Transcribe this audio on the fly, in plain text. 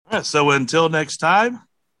All right, so until next time.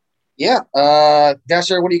 Yeah.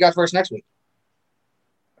 Dasher, what do you got for us next week?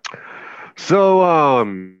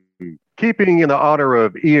 So, keeping in the honor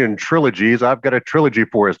of Ian trilogies, I've got a trilogy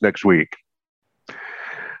for us next week.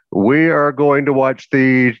 We are going to watch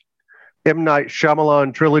the M. Night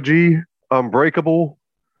Shyamalan trilogy, Unbreakable,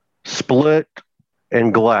 Split,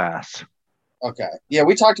 and Glass. Okay. Yeah,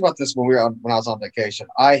 we talked about this when I was on vacation.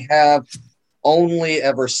 I have only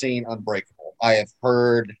ever seen Unbreakable. I have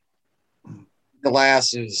heard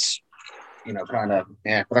Glass is, kind of,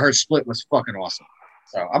 but I heard Split was fucking awesome.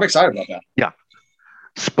 So I'm excited about that. Yeah.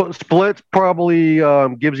 Split probably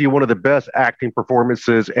gives you one of the best acting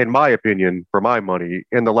performances, in my opinion, for my money,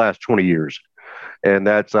 in the last 20 years. And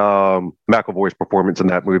that's McAvoy's performance in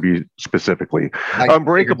that movie specifically.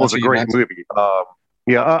 Unbreakable is a great movie.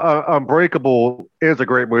 Unbreakable is a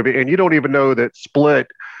great movie. And you don't even know that Split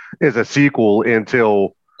is a sequel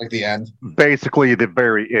until like the end. Basically the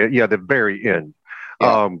very end. Yeah, the very end.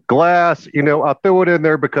 Yeah. Glass, I'll throw it in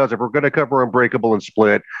there because if we're going to cover Unbreakable and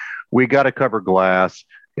Split, we got to cover Glass.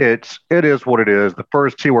 It is what it is. The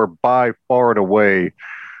first two are by far and away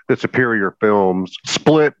the superior films,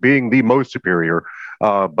 Split being the most superior.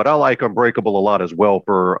 But I like Unbreakable a lot as well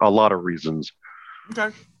for a lot of reasons. Okay.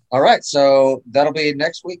 All right. So that'll be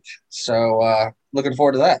next week. So looking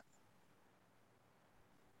forward to that.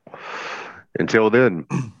 Until then,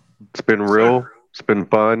 it's been real. It's been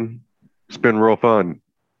fun. It's been real fun.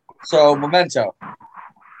 So Memento.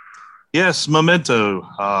 Yes,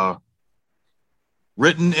 Memento.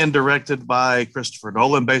 Written and directed by Christopher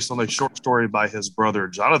Nolan, based on a short story by his brother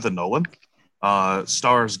Jonathan Nolan.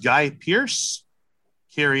 Stars Guy Pearce,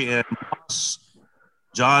 Carrie-Anne Moss,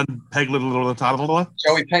 John Pegler,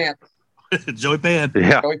 Joey Pant. Joey Pant.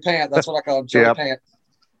 Yeah. Joey Pant. That's what I call him. Joey Pant.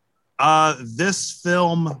 This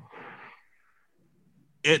film,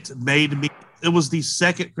 it was the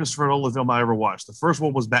second Christopher Nolan film I ever watched. The first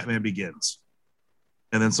one was Batman Begins.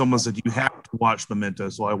 And then someone said, you have to watch Memento.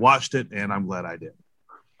 So I watched it, and I'm glad I did.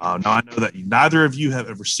 Now, I know that neither of you have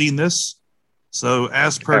ever seen this. So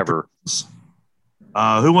as per... who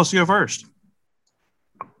wants to go first?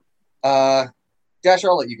 Dasher,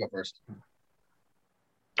 I'll let you go first.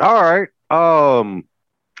 All right.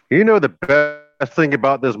 The best thing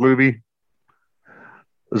about this movie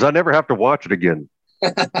is I never have to watch it again.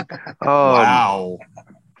 Wow.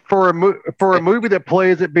 For a movie that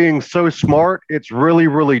plays it being so smart, it's really,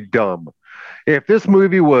 really dumb. If this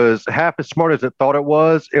movie was half as smart as it thought it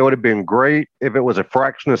was, it would have been great. If it was a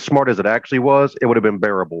fraction as smart as it actually was, it would have been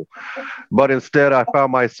bearable. But instead, I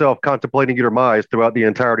found myself contemplating your demise throughout the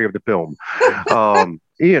entirety of the film.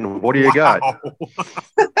 Ian, what do you got?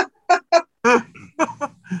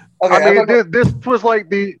 Okay, this was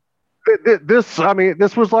like the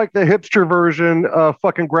hipster version of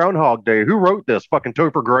fucking Groundhog Day. Who wrote this? Fucking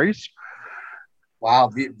Topher Grace?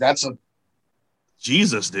 Wow, that's a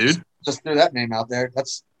Jesus, dude. Just threw that name out there.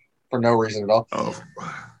 That's for no reason at all. Oh.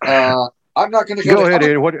 I'm not going to go ahead,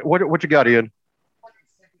 Ian. What you got, Ian?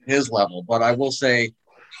 His level, but I will say,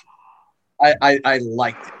 I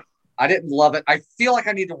liked it. I didn't love it. I feel like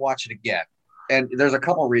I need to watch it again, and there's a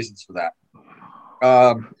couple of reasons for that.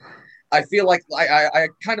 I feel like I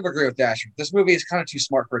kind of agree with Dasher. This movie is kind of too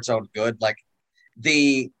smart for its own good. Like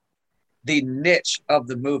the niche of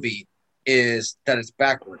the movie is that it's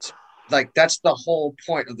backwards. Like that's the whole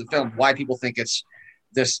point of the film. Why people think it's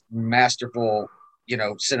this masterful,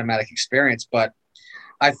 cinematic experience. But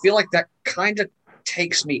I feel like that kind of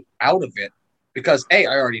takes me out of it because A,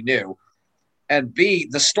 I already knew, and B,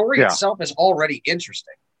 the story itself is already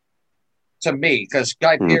interesting to me because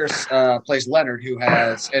Guy Pearce plays Leonard, who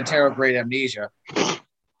has anterograde amnesia,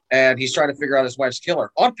 and he's trying to figure out his wife's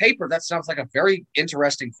killer. On paper, that sounds like a very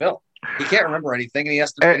interesting film. He can't remember anything, and he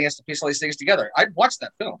has to piece all these things together. I'd watch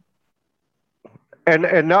that film.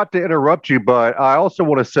 And not to interrupt you, but I also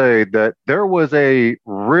want to say that there was a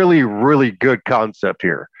really, really good concept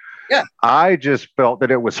here. Yeah. I just felt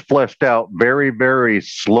that it was fleshed out very, very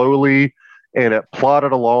slowly, and it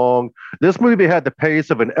plodded along. This movie had the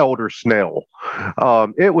pace of an elder snail.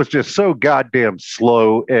 It was just so goddamn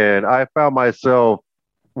slow, and I found myself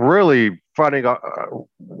really finding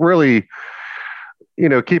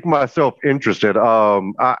keeping myself interested.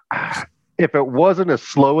 If it wasn't as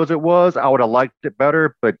slow as it was, I would have liked it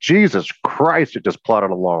better. But Jesus Christ, it just plodded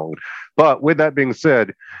along. But with that being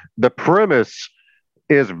said, the premise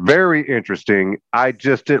is very interesting. I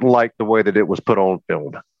just didn't the way that it was put on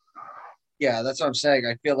film. Yeah, that's what I'm saying.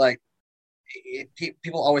 I feel like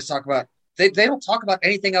people always talk about they don't talk about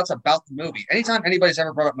anything else about the movie. Anytime anybody's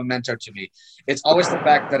ever brought up Memento to me, it's always the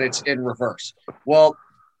fact that it's in reverse. Well,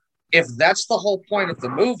 if that's the whole point of the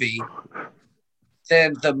movie,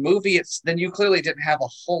 then the movie, then you clearly didn't have a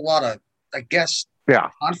whole lot of, I guess,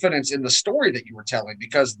 confidence in the story that you were telling,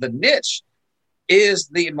 because the niche is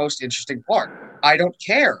the most interesting part. I don't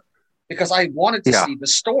care because I wanted to see the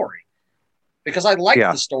story, because I liked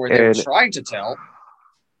the story they were trying to tell.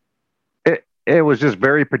 It was just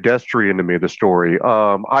very pedestrian to me, the story.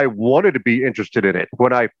 I wanted to be interested in it.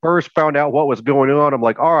 When I first found out what was going on, I'm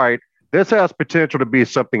like, all right, this has potential to be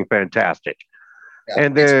something fantastic. Yeah,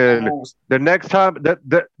 and then the next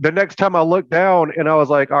time I looked down and I was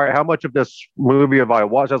like, all right, how much of this movie have I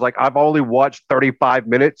watched? I was like, I've only watched 35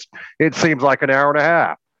 minutes. It seems like an hour and a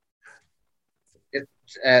half.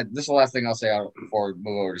 And this is the last thing I'll say before we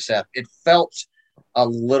move over to Seth. It felt a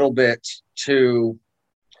little bit too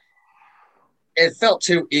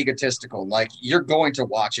egotistical. Like, you're going to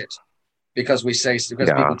watch it because people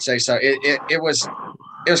say so. It was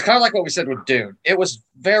kind of like what we said with Dune. It was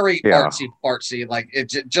very artsy fartsy. Like,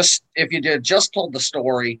 it just, if you did just told the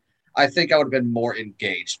story, I think I would have been more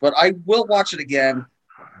engaged. But I will watch it again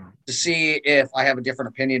to see if I have a different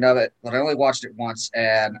opinion of it. But I only watched it once,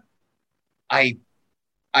 and I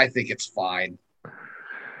think it's fine.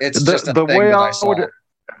 It's just a thing that I saw.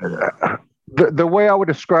 The way I would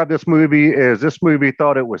describe this movie is this movie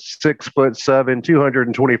thought it was 6'7",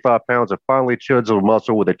 225 pounds of finely chiseled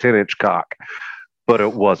muscle with a 10-inch cock, but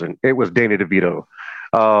it wasn't. It was Danny DeVito.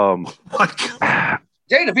 Danny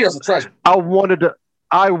DeVito's a treasure. I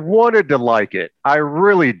wanted to like it. I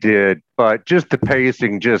really did, but just the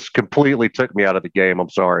pacing just completely took me out of the game. I'm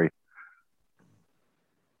sorry.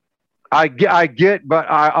 I get,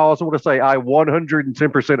 but I also want to say I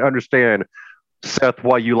 110% understand, Seth,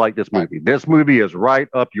 why you like this movie. This movie is right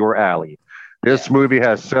up your alley. This movie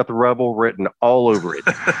has Seth Rebel written all over it.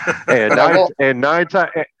 And nine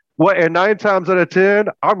times out of 10,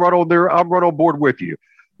 I'm right on there. I'm right on board with you.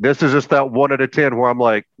 This is just that 1 out of 10 where I'm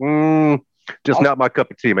like, not my cup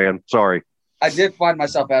of tea, man. Sorry. I did find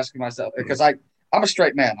myself asking myself, because I'm a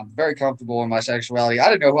straight man. I'm very comfortable in my sexuality. I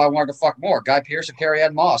didn't know who I wanted to fuck more, Guy Pearce or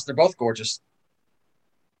Carrie-Anne Moss. They're both gorgeous.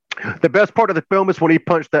 The best part of the film is when he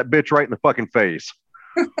punched that bitch right in the fucking face.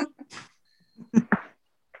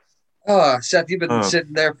 Seth, you've been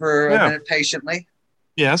sitting there for a minute patiently.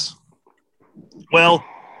 Yes. Well,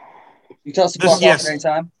 you tell us to fuck off at any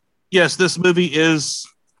time. Yes, this movie is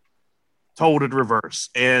told in reverse,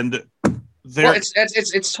 and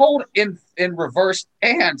it's told in reverse,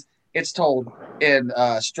 and it's told in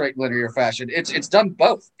straight linear fashion. It's done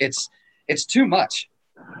both. It's too much.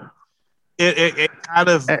 It kind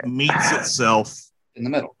of meets itself in the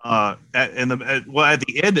middle. At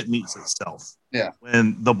the end, it meets itself. Yeah.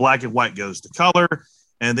 When the black and white goes to color,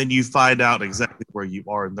 and then you find out exactly where you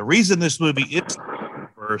are. And the reason this movie is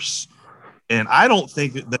reverse, and I don't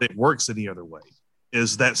think that it works any other way,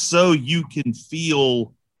 is that so you can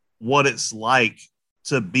feel what it's like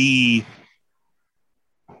to be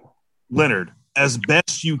Leonard as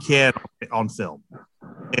best you can on film.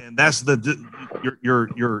 And that's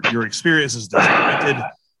your experience is documented.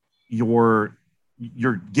 You're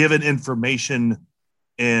given information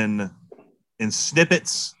in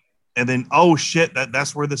snippets, and then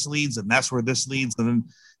that's where this leads, and that's where this leads, and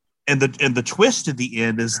the twist at the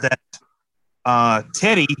end is that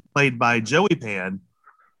Teddy, played by Joey Pan,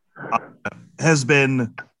 has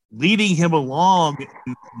been leading him along,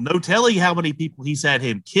 no telling how many people he's had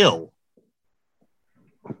him kill.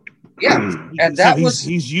 Yeah, and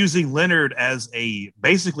he's using Leonard as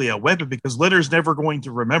basically a weapon, because Leonard's never going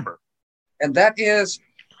to remember. And that is,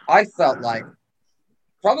 I felt like,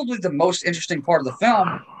 probably the most interesting part of the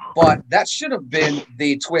film, but that should have been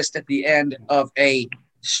the twist at the end of a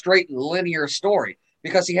straight linear story,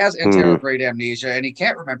 because he has anterograde amnesia and he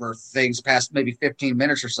can't remember things past maybe 15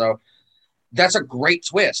 minutes or so. That's a great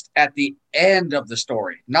twist at the end of the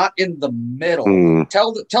story, not in the middle.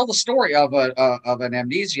 Tell the story of an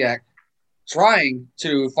amnesiac trying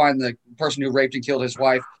to find the person who raped and killed his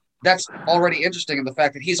wife. That's already interesting. And the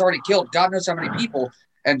fact that he's already killed God knows how many people,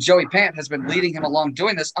 and Joey Pant has been leading him along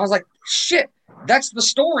doing this. I was like, shit, that's the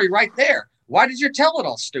story right there. Why did you tell it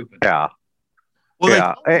all stupid? Yeah.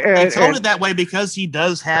 Well, they told it that way because he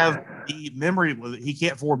does have the memory. He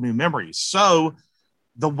can't form new memories. So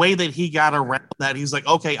the way that he got around that, he's like,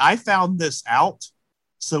 okay, I found this out,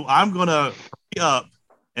 so I'm going to hurry up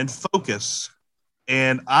and focus,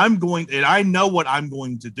 and I know what I'm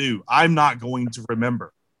going to do. I'm not going to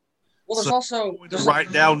remember. Well, I'm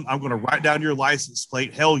going to write down your license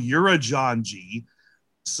plate. Hell, you're a John G.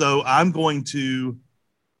 So I'm going to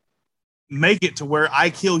make it to where I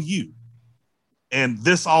kill you. And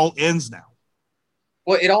this all ends now.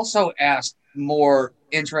 Well, it also asked more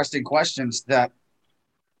interesting questions that,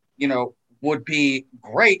 would be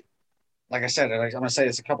great like I said, and I'm going to say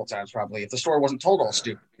this a couple times probably, if the story wasn't told all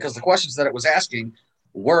stupid, because the questions that it was asking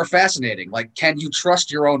were fascinating. Like, can you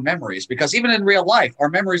trust your own memories? Because even in real life, our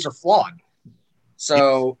memories are flawed.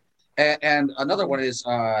 So, and another one is,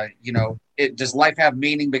 does life have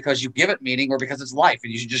meaning because you give it meaning or because it's life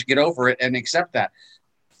and you should just get over it and accept that?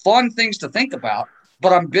 Fun things to think about,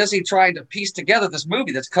 but I'm busy trying to piece together this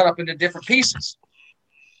movie that's cut up into different pieces.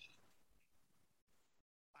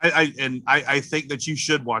 I think that you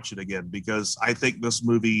should watch it again, because I think this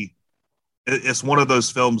movie, it's one of those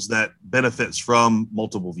films that benefits from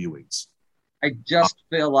multiple viewings. I just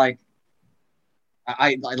feel like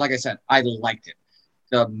like I said, I liked it.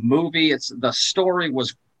 The movie, the story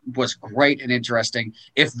was great and interesting.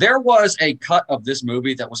 If there was a cut of this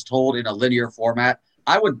movie that was told in a linear format,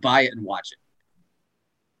 I would buy it and watch it.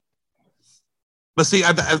 But see,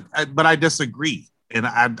 but I disagree. And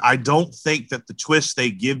I don't think that the twist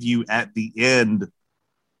they give you at the end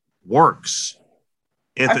works.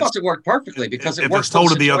 I thought it worked perfectly because it if works it's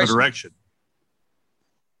told in the other direction.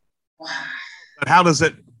 But how does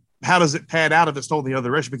it pan out if it's told in the other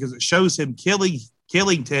direction? Because it shows him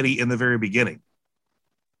killing Teddy in the very beginning.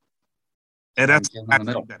 And that's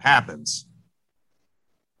that happens.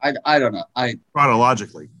 I don't know.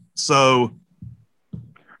 Chronologically. So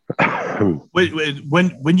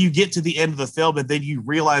when you get to the end of the film and then you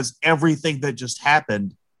realize everything that just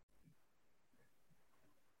happened,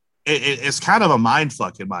 it's kind of a mind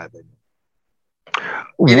fuck, in my opinion.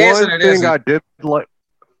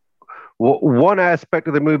 One aspect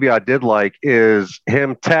of the movie I did like is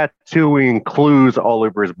him tattooing clues all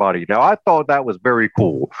over his body. Now, I thought that was very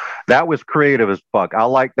cool. That was creative as fuck. I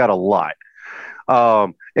like that a lot.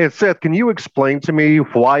 And Seth, can you explain to me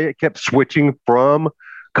why it kept switching from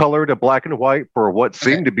color to black and white for what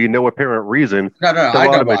seemed to be no apparent reason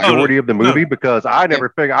throughout the majority of the movie? Because I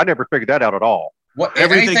never figured that out at all.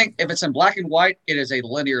 Anything, if it's in black and white, it is a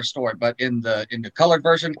linear story, but in the colored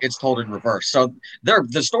version, it's told in reverse. So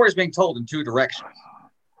the story is being told in two directions,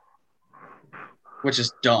 which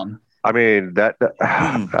is dumb. I mean,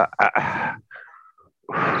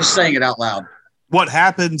 just saying it out loud. What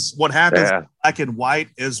happens in black and white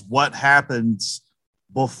is what happens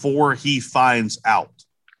before he finds out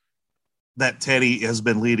that Teddy has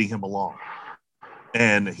been leading him along,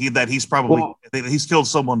 and he's killed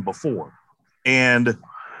someone before. And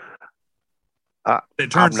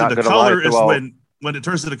it turns into color is when it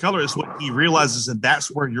turns into color is when he realizes, and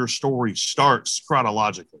that's where your story starts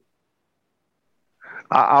chronologically.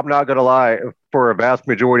 I'm not going to lie. For a vast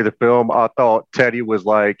majority of the film, I thought Teddy was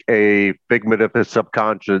like a figment of his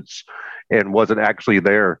subconscious and wasn't actually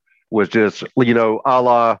there. Was just, a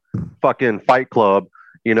la fucking Fight Club,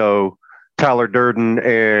 Tyler Durden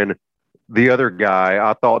and the other guy.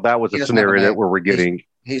 I thought that was a scenario that we were getting.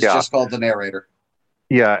 He's just called the narrator.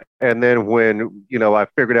 Yeah, and then when I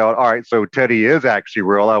figured out, all right, so Teddy is actually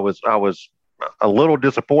real. I was a little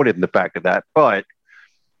disappointed in the fact of that, but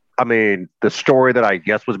I mean, the story that I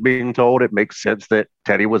guess was being told, it makes sense that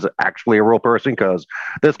Teddy was actually a real person because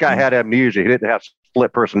this guy had amnesia. He didn't have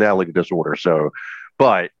split personality disorder. So,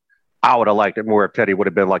 but I would have liked it more if Teddy would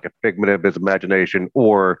have been like a figment of his imagination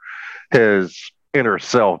or his inner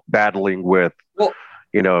self battling with,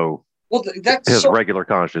 his regular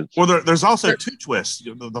conscience. Well, there's also two twists.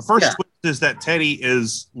 The first twist is that Teddy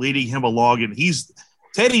is leading him along, and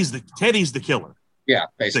Teddy's the killer. Yeah,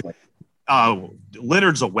 basically.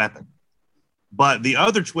 Leonard's a weapon, but the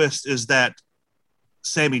other twist is that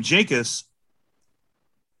Sammy Jenkins,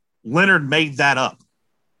 Leonard made that up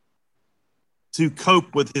to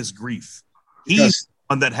cope with his grief. He's the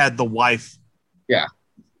one that had the wife. Yeah.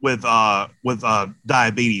 With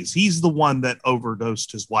diabetes. He's the one that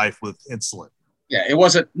overdosed his wife with insulin. Yeah, it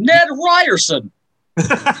wasn't Ned Ryerson.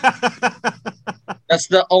 That's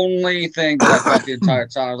the only thing that I thought the entire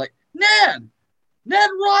time. I was like, Ned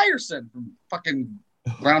Ryerson from fucking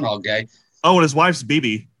Groundhog Day. Oh, and his wife's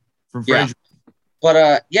BB from Frasier.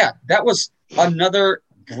 But that was another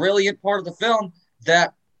brilliant part of the film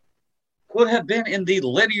that could have been in the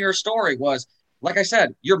linear story. Was, like I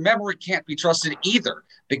said, your memory can't be trusted either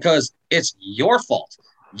because it's your fault.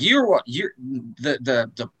 You're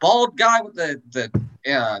the bald guy with the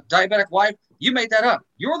diabetic wife. You made that up.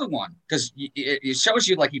 You're the one because it shows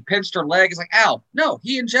you like he pinched her leg. It's like, ow, no,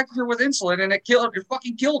 he injected her with insulin and it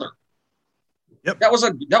fucking killed her. Yep. That was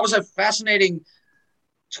a fascinating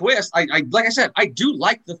twist. I like I said, I do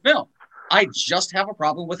like the film. I just have a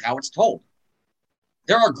problem with how it's told.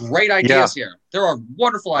 There are great ideas here. There are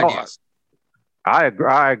wonderful ideas.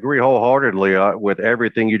 I agree wholeheartedly with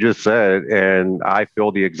everything you just said, and I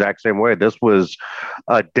feel the exact same way. This was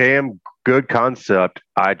a damn good concept.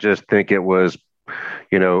 I just think it was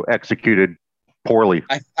executed poorly.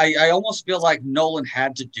 I almost feel like Nolan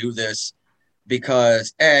had to do this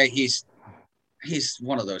because he's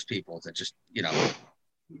one of those people that just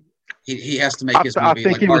he has to make his movie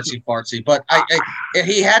like artsy fartsy. But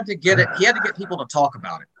he had to get it. He had to get people to talk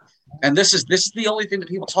about it. And this is the only thing that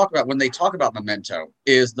people talk about when they talk about Memento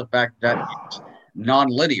is the fact that it's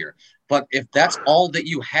non-linear. But if that's all that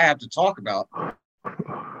you have to talk about,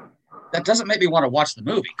 that doesn't make me want to watch the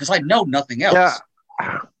movie because I know nothing else.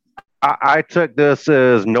 Yeah. I took this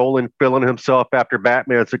as Nolan feeling himself after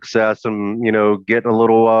Batman's success and, getting a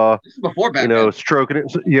little, before Batman. Stroking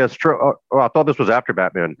it. Yeah, I thought this was after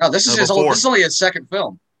Batman. No, this is only his second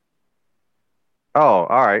film. Oh,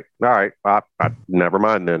 all right. I never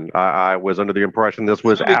mind then. I was under the impression this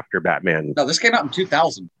was after Batman. No, this came out in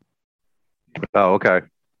 2000. Oh, okay.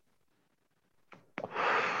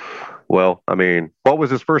 Well, I mean, what was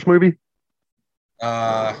his first movie? Shit,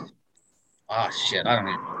 I don't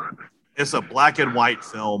even know. It's a black and white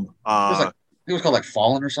film. It was called like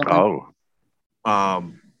Fallen or something. Oh. I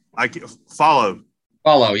follow.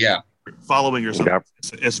 Yeah. Following or something.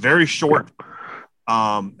 Yeah. It's very short.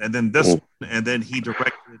 And then this, and then he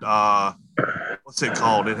directed. What's it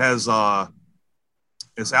called? It has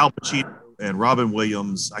it's Al Pacino and Robin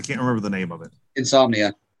Williams. I can't remember the name of it.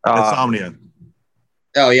 Insomnia. Insomnia.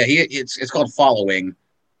 Oh yeah, it's called Following.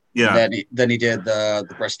 Yeah. Then he did the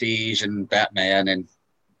Prestige and Batman and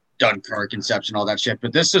Dunkirk, Inception, all that shit.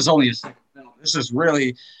 But this is only this is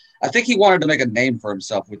really, I think he wanted to make a name for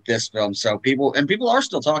himself with this film. So people are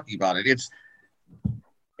still talking about it.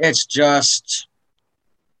 It's just,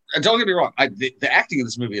 don't get me wrong. The acting in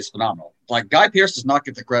this movie is phenomenal. Like Guy Pearce does not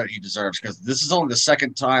get the credit he deserves because this is only the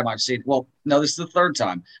second time I've seen. Well, no, this is the third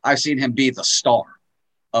time I've seen him be the star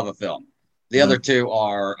of a film. The other two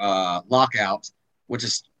are Lockout, which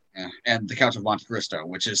is, and The Count of Monte Cristo,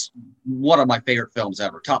 which is one of my favorite films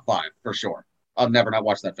ever. Top 5 for sure. I'll never not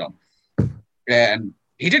watch that film. And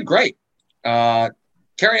he did great.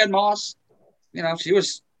 Carrie-Anne Moss, she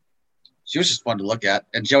was just fun to look at.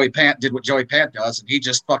 And Joey Pant did what Joey Pant does, and he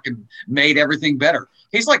just fucking made everything better.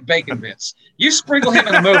 He's like Bacon Bits. You sprinkle him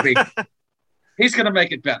in a movie, he's gonna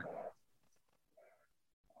make it better.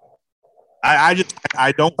 I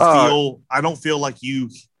don't feel like you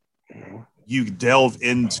delve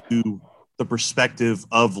into the perspective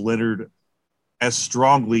of Leonard as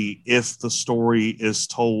strongly if the story is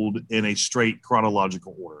told in a straight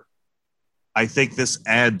chronological order. I think this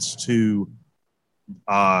adds to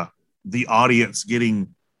the audience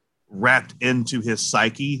getting wrapped into his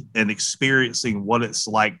psyche and experiencing what it's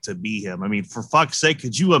like to be him. I mean, for fuck's sake,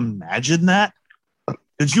 could you imagine that?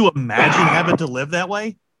 Could you imagine having to live that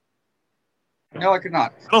way? No, I could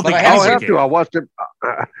not. I don't have to. I watched it.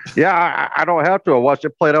 I don't have to. I watched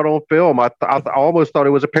it played out on film. I almost thought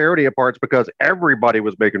it was a parody at parts because everybody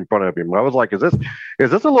was making fun of him. I was like, is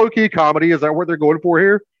this a low key comedy? Is that what they're going for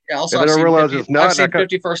here? Yeah. Also, and then I realized it's not. I've seen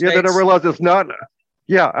 51st Dates. Then I realized it's not.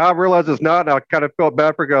 Yeah, I realized it's not. And I kind of felt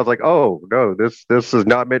bad for it. I was like, oh no, this is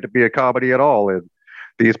not meant to be a comedy at all. And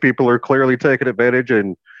these people are clearly taking advantage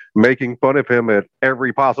and making fun of him at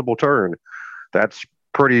every possible turn. That's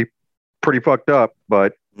pretty fucked up,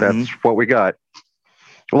 but that's what we got.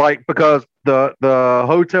 Like, because the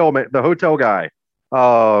hotel guy,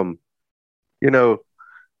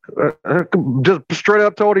 just straight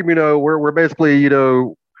up told him, we're basically,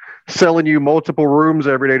 selling you multiple rooms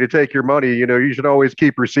every day to take your money. You should always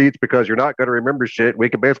keep receipts because you're not going to remember shit. We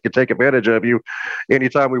can basically take advantage of you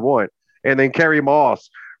anytime we want. And then Carrie Moss,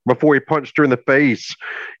 before he punched her in the face,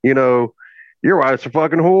 your wife's a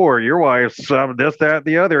fucking whore. Your wife's this, that,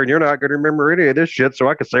 the other, and you're not going to remember any of this shit, so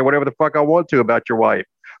I can say whatever the fuck I want to about your wife.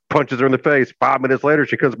 Punches her in the face. 5 minutes later,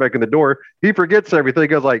 she comes back in the door. He forgets everything.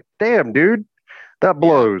 Goes like, damn, dude, that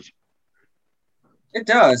blows. It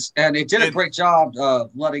does, and it did a great job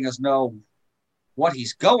of letting us know what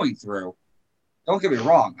he's going through. Don't get me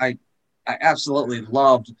wrong. I absolutely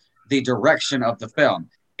loved the direction of the film.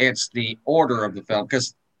 It's the order of the film,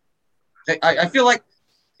 because I feel like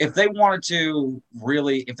if they wanted to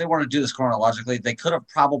do this chronologically, they could have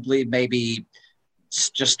probably maybe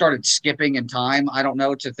just started skipping in time. I don't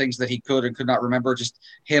know, to things that he could and could not remember, just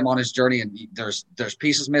him on his journey, and there's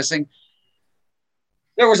pieces missing.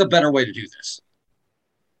 There was a better way to do this.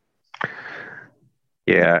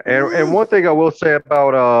 Yeah, and one thing I will say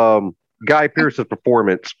about Guy Pearce's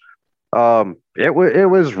performance, it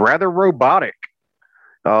was rather robotic.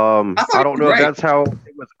 I don't know if that's how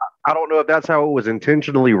it was. I don't know if that's how it was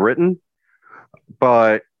intentionally written,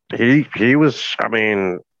 but he was. I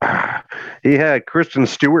mean, he had Kristen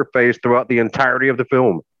Stewart face throughout the entirety of the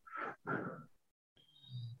film.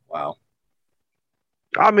 Wow.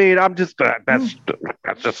 I mean, I'm just that's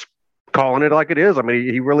just calling it like it is. I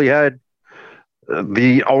mean, he really had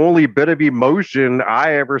the only bit of emotion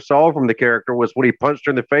I ever saw from the character was when he punched her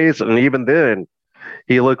in the face, and even then,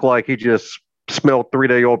 he looked like he just smelled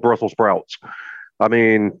 3-day-old Brussels sprouts. I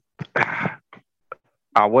mean,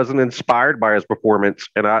 I wasn't inspired by his performance,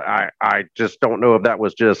 and I just don't know if that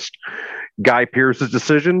was just Guy Pearce's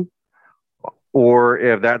decision or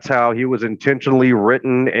if that's how he was intentionally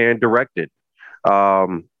written and directed.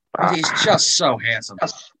 He's just so handsome.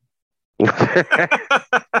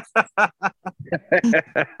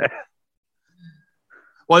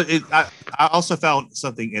 Well, I also found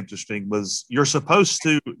something interesting was you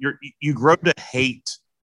grow to hate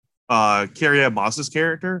Carrie-Anne Moss's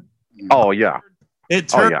character. Oh yeah. It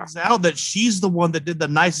turns out that she's the one that did the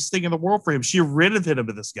nicest thing in the world for him. She rented him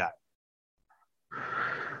to this guy.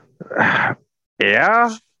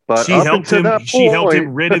 Yeah, but she helped him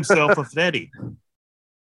rid himself of Eddie.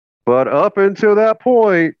 But up until that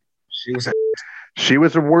point, she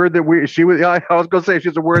was a word that I was gonna say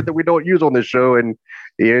she's a word that we don't use on this show, and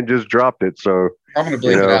Ian just dropped it. So I'm gonna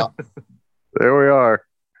bleep it out. There we are.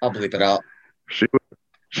 I'll bleep it out. She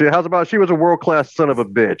was a world-class son of a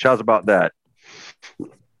bitch. How's about that?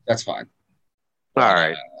 That's fine. All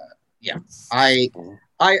right. Yeah. I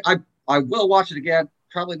will watch it again.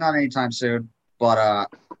 Probably not anytime soon. But like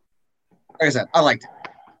I said, I liked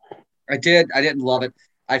it. I didn't love it.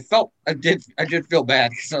 I did feel bad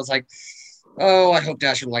because I was like, oh, I hope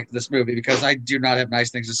Dasher liked this movie because I do not have nice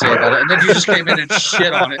things to say about it. And then you just came in and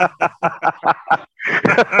shit on it.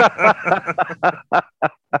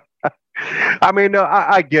 I mean, no,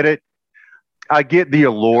 I get it. I get the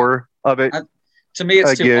allure of it. To me,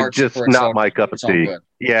 it's too artsy just for not my cup of tea.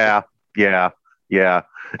 Yeah.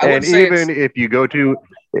 And even if you go to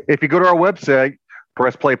our website,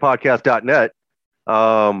 pressplaypodcast.net,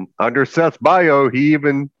 under Seth's bio, he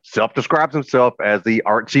even self-describes himself as the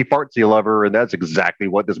artsy fartsy lover, and that's exactly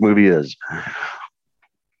what this movie is. And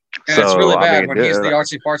it's really bad when he's the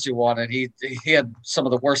artsy fartsy one, and he had some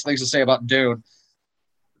of the worst things to say about Dune.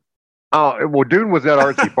 Oh well, Dune was that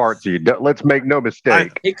artsy fartsy. Let's make no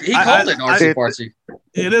mistake. He called it artsy fartsy.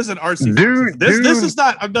 It is an artsy. Dune. This is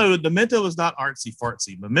not. No, Memento is not artsy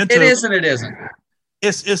fartsy. Memento. It is and it isn't.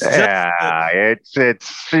 It's just. Yeah. It's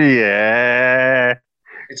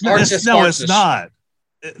artsy. No, it's not.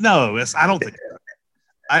 No, I don't think.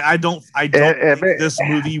 I don't think this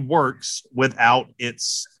movie works without it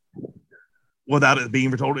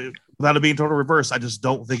being total reverse. I just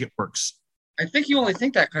don't think it works. I think you only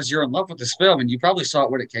think that because you're in love with this film and you probably saw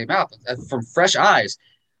it when it came out from fresh eyes.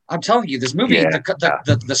 I'm telling you, this movie,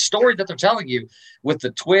 the story that they're telling you with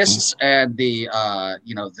the twists and the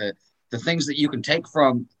things that you can take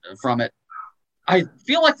from it, I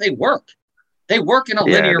feel like they work. They work in a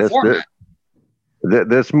linear format.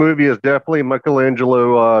 This movie is definitely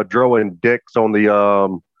Michelangelo drawing dicks on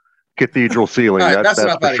the cathedral ceiling. Right, that's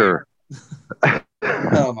for sure.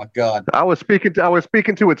 Oh my God! I was speaking to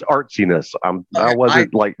its artsiness. I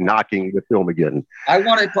wasn't like knocking the film again. I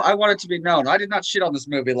wanted to be known. I did not shit on this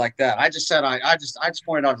movie like that. I just said I just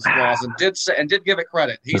pointed out his flaws and did give it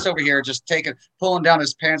credit. He's over here just pulling down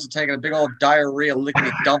his pants and taking a big old diarrhea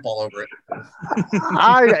lickety dump all over it.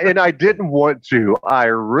 I didn't want to. I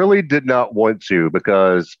really did not want to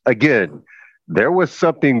because again, there was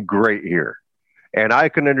something great here, and I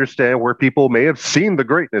can understand where people may have seen the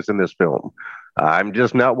greatness in this film. I'm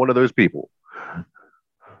just not one of those people.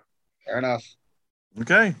 Fair enough.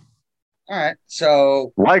 Okay. All right.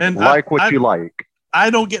 So like what you like.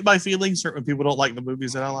 I don't get my feelings hurt when people don't like the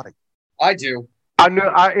movies that I like. I do. I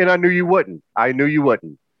knew you wouldn't. I knew you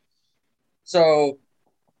wouldn't. So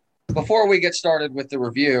before we get started with the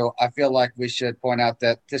review, I feel like we should point out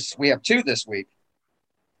that we have two this week.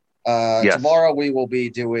 Yes. Tomorrow we will be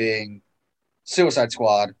doing Suicide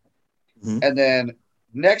Squad. Mm-hmm. And then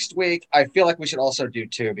next week, I feel like we should also do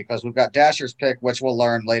two because we've got Dasher's pick, which we'll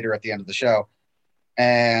learn later at the end of the show.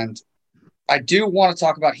 And I do want to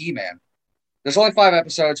talk about He-Man. There's only 5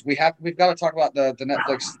 episodes. We've got to talk about the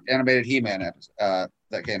Netflix animated He-Man episode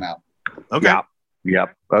that came out. Okay.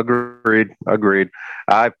 Yep. Agreed.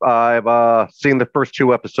 I've seen the first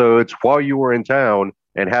 2 episodes while you were in town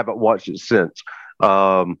and haven't watched it since.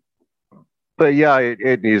 But yeah,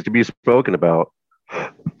 it needs to be spoken about.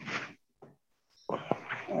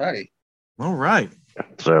 All right.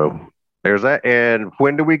 So there's that. And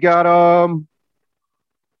when do we got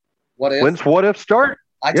What If? When's What If start?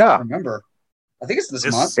 I don't remember. I think it's this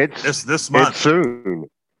month. It's this month.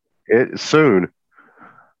 It's soon.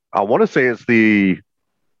 I want to say it's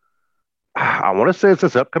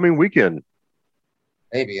this upcoming weekend.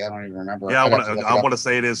 Maybe I don't even remember. Yeah, I want to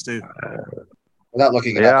say it is too. Without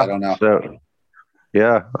looking it up, I don't know. So,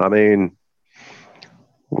 yeah, I mean,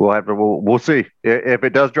 we'll see if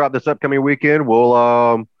it does drop this upcoming weekend.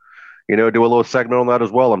 We'll do a little segment on that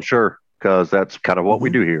as well. I'm sure, because that's kind of what we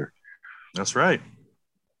do here. That's right.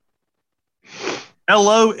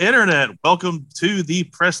 Hello, Internet. Welcome to the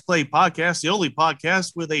Press Play Podcast, the only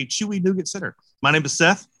podcast with a chewy nougat center. My name is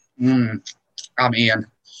Seth. I'm Ian.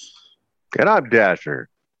 And I'm Dasher.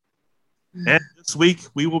 And this week,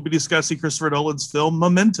 we will be discussing Christopher Nolan's film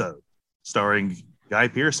Memento, starring Guy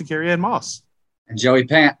Pearce and Carrie Ann Moss. And Joey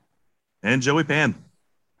Pant. And Joey Pan.